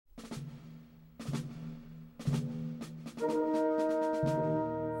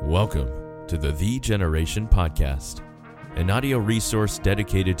Welcome to the Generation Podcast, an audio resource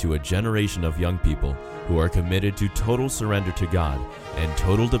dedicated to a generation of young people who are committed to total surrender to God and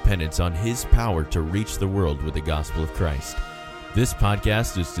total dependence on His power to reach the world with the gospel of Christ. This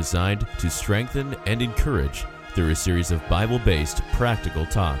podcast is designed to strengthen and encourage through a series of Bible-based practical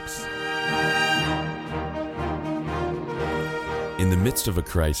talks. In the midst of a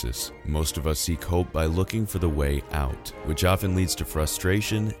crisis, most of us seek hope by looking for the way out, which often leads to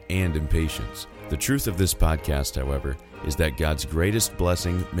frustration and impatience. The truth of this podcast, however, is that God's greatest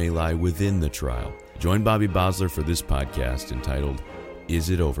blessing may lie within the trial. Join Bobby Bosler for this podcast entitled, Is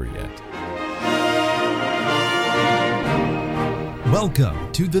It Over Yet?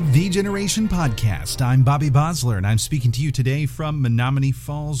 Welcome to the Generation Podcast. I'm Bobby Bosler, and I'm speaking to you today from Menomonee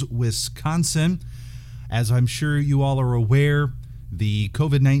Falls, Wisconsin. As I'm sure you all are aware, the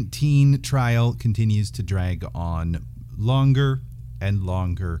COVID-19 trial continues to drag on longer and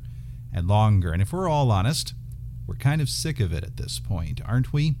longer and longer. And if we're all honest, we're kind of sick of it at this point,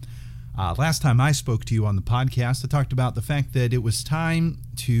 aren't we? Last time I spoke to you on the podcast, I talked about the fact that it was time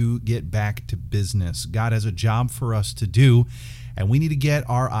to get back to business. God has a job for us to do, and we need to get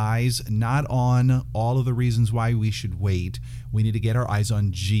our eyes not on all of the reasons why we should wait. We need to get our eyes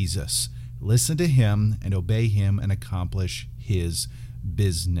on Jesus. Listen to Him and obey Him and accomplish His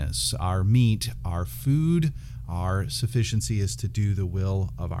business. Our meat, our food, our sufficiency is to do the will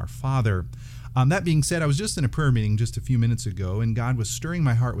of our Father. That being said, I was just in a prayer meeting just a few minutes ago, and God was stirring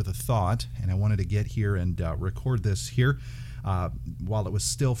my heart with a thought, and I wanted to get here and record this here while it was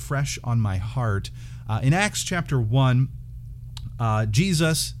still fresh on my heart. In Acts chapter 1,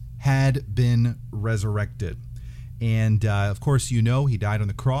 Jesus had been resurrected. And, of course, you know, He died on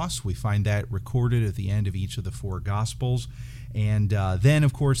the cross. We find that recorded at the end of each of the four Gospels. And then,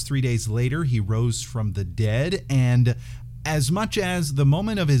 of course, 3 days later, He rose from the dead. And as much as the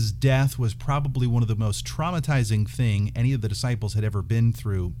moment of His death was probably one of the most traumatizing thing any of the disciples had ever been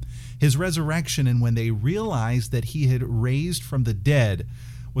through, His resurrection, and when they realized that He had raised from the dead,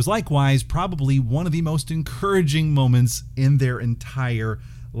 was likewise probably one of the most encouraging moments in their entire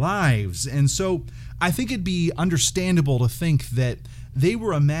lives. And so I think it'd be understandable to think that they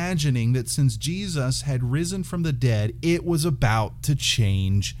were imagining that since Jesus had risen from the dead, it was about to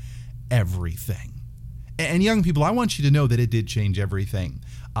change everything. And young people, I want you to know that it did change everything.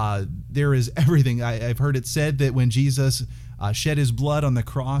 There is everything. I've heard it said that when Jesus shed His blood on the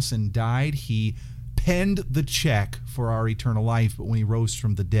cross and died, He penned the check for our eternal life, but when He rose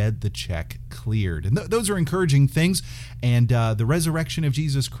from the dead, the check cleared. And those are encouraging things, and the resurrection of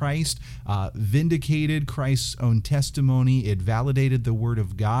Jesus Christ vindicated Christ's own testimony. It validated the Word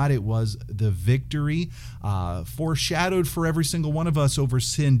of God. It was the victory foreshadowed for every single one of us over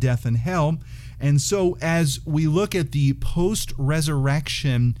sin, death, and hell. And so as we look at the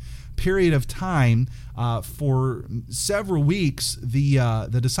post-resurrection period of time, for several weeks,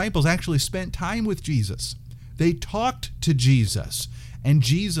 the disciples actually spent time with Jesus. They talked to Jesus, and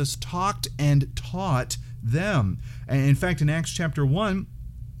Jesus talked and taught them. And in fact, in Acts chapter 1,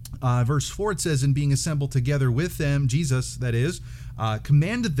 verse 4, it says, "And being assembled together with them," Jesus, that is,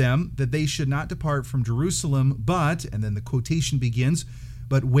 "commanded them that they should not depart from Jerusalem, but," and then the quotation begins,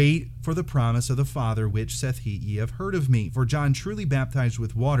 "but wait for the promise of the Father, which saith He, Ye have heard of me. For John truly baptized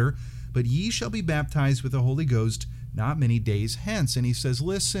with water, but ye shall be baptized with the Holy Ghost not many days hence." And He says,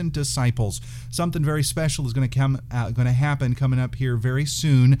 listen, disciples, something very special is going to happen coming up here very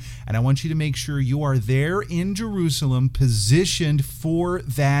soon, and I want you to make sure you are there in Jerusalem, positioned for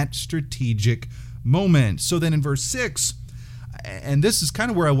that strategic moment. So then in verse 6, and this is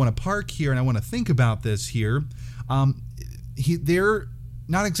kind of where I want to park here, and I want to think about this here, they're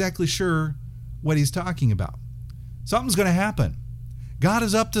not exactly sure what He's talking about. Something's going to happen. God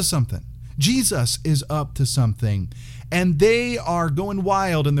is up to something. Jesus is up to something. And they are going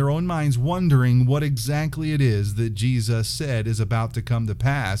wild in their own minds, wondering what exactly it is that Jesus said is about to come to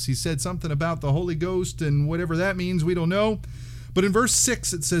pass. He said something about the Holy Ghost, and whatever that means, we don't know. But in verse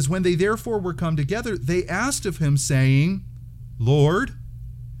 6, it says, "When they therefore were come together, they asked of Him, saying, Lord,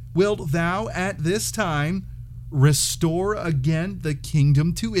 wilt Thou at this time restore again the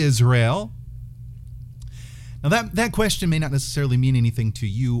kingdom to Israel?" Now that question may not necessarily mean anything to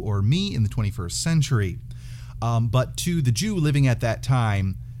you or me in the 21st century, but to the Jew living at that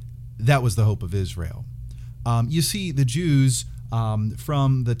time, that was the hope of Israel. You see, the Jews,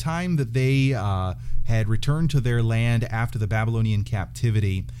 from the time that they had returned to their land after the Babylonian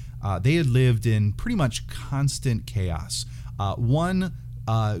captivity, they had lived in pretty much constant chaos. One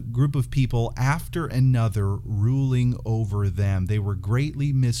group of people after another ruling over them. They were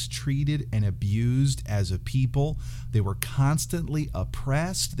greatly mistreated and abused as a people. They were constantly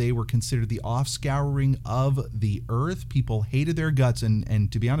oppressed. They were considered the offscouring of the earth. People hated their guts,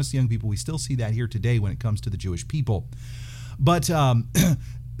 and to be honest, young people, we still see that here today when it comes to the Jewish people. But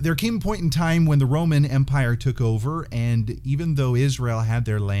there came a point in time when the Roman Empire took over, and even though Israel had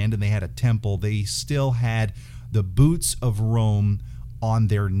their land and they had a temple, they still had the boots of Rome on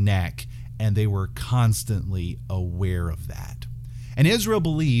their neck, and they were constantly aware of that. And Israel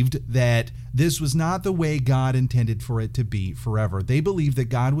believed that this was not the way God intended for it to be forever. They believed that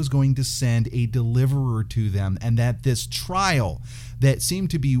God was going to send a deliverer to them, and that this trial that seemed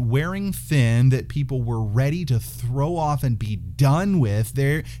to be wearing thin, that people were ready to throw off and be done with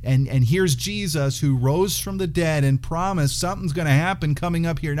there, and here's Jesus who rose from the dead and promised something's going to happen coming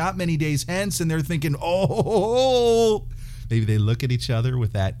up here not many days hence, and they're thinking, oh, maybe they look at each other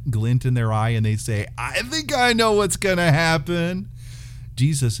with that glint in their eye and they say, I think I know what's going to happen.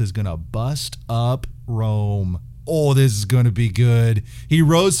 Jesus is going to bust up Rome. Oh, this is going to be good. He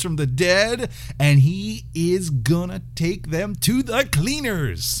rose from the dead, and he is going to take them to the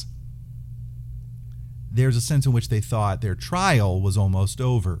cleaners. There's a sense in which they thought their trial was almost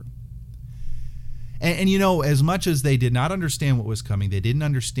over. And you know, as much as they did not understand what was coming, they didn't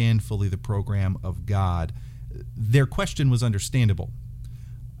understand fully the program of God, their question was understandable.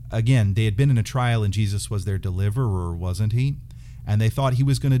 Again, they had been in a trial, and Jesus was their deliverer, wasn't he? And they thought he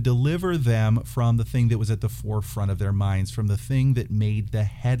was going to deliver them from the thing that was at the forefront of their minds, from the thing that made the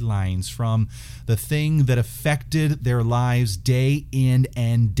headlines, from the thing that affected their lives day in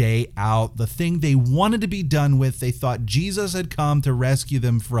and day out, the thing they wanted to be done with, they thought Jesus had come to rescue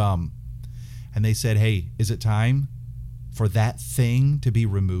them from. And they said, hey, is it time for that thing to be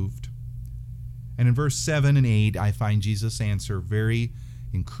removed? And in verse 7 and 8, I find Jesus' answer very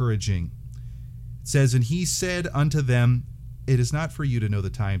encouraging. It says, and he said unto them, it is not for you to know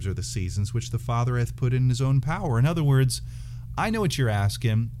the times or the seasons which the Father hath put in his own power. In other words, I know what you're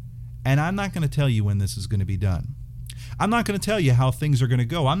asking, and I'm not going to tell you when this is going to be done. I'm not going to tell you how things are going to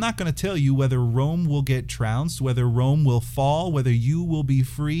go. I'm not going to tell you whether Rome will get trounced, whether Rome will fall, whether you will be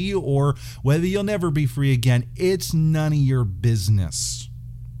free, or whether you'll never be free again. It's none of your business.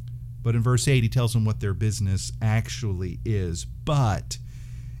 But in verse 8, he tells them what their business actually is. But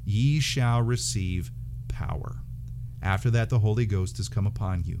ye shall receive power. After that the Holy Ghost is come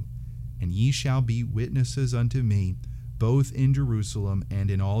upon you, and ye shall be witnesses unto me, both in Jerusalem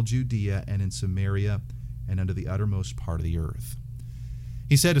and in all Judea and in Samaria and unto the uttermost part of the earth.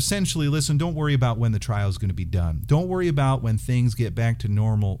 He said essentially, listen, don't worry about when the trial is going to be done. Don't worry about when things get back to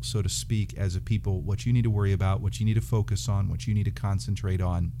normal, so to speak, as a people. What you need to worry about, what you need to focus on, what you need to concentrate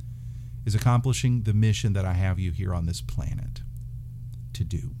on is accomplishing the mission that I have you here on this planet to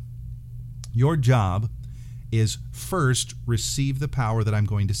do. Your job is first, receive the power that I'm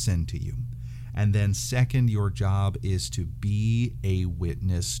going to send to you. And then second, your job is to be a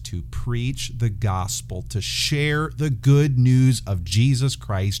witness, to preach the gospel, to share the good news of Jesus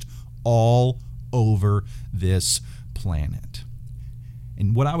Christ all over this planet.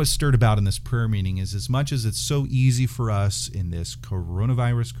 And what I was stirred about in this prayer meeting is, as much as it's so easy for us in this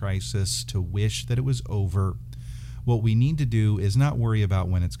coronavirus crisis to wish that it was over, what we need to do is not worry about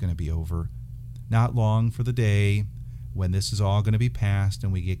when it's going to be over. Not long for the day when this is all going to be past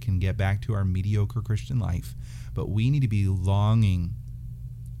and we can get back to our mediocre Christian life. But we need to be longing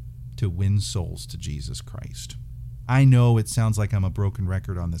to win souls to Jesus Christ. I know it sounds like I'm a broken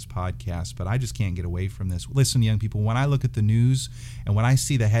record on this podcast, but I just can't get away from this. Listen, young people, when I look at the news and when I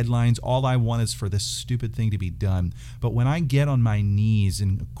see the headlines, all I want is for this stupid thing to be done. But when I get on my knees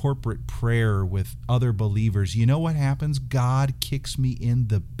in corporate prayer with other believers, you know what happens? God kicks me in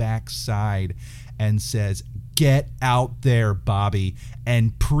the backside and says, get out there, Bobby,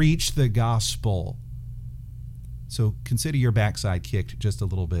 and preach the gospel. So consider your backside kicked just a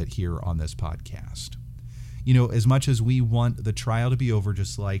little bit here on this podcast. You know, as much as we want the trial to be over,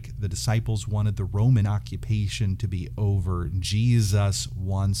 just like the disciples wanted the Roman occupation to be over, Jesus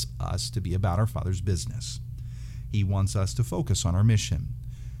wants us to be about our Father's business. He wants us to focus on our mission,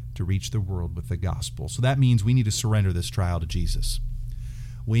 to reach the world with the gospel. So that means we need to surrender this trial to Jesus.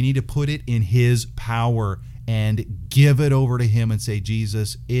 We need to put it in his power and give it over to him and say,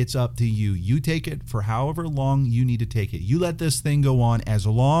 Jesus, it's up to you. You take it for however long you need to take it. You let this thing go on as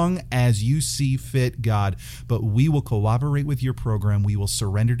long as you see fit, God. But we will cooperate with your program. We will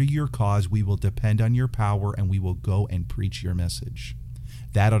surrender to your cause. We will depend on your power, and we will go and preach your message.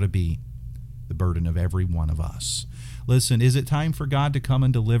 That ought to be the burden of every one of us. Listen, is it time for God to come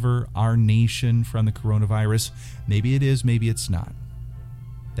and deliver our nation from the coronavirus? Maybe it is, maybe it's not.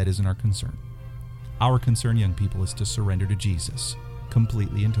 That isn't our concern. Our concern, young people, is to surrender to Jesus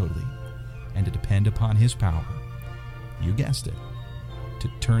completely and totally and to depend upon His power, you guessed it, to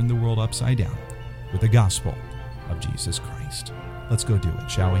turn the world upside down with the gospel of Jesus Christ. Let's go do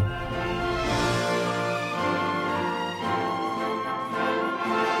it, shall we?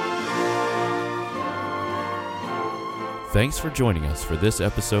 Thanks for joining us for this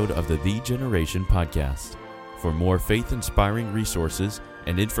episode of the Generation Podcast. For more faith-inspiring resources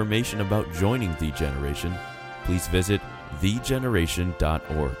and information about joining The Generation, please visit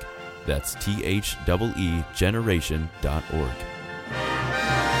thegeneration.org. That's THEEgeneration.org.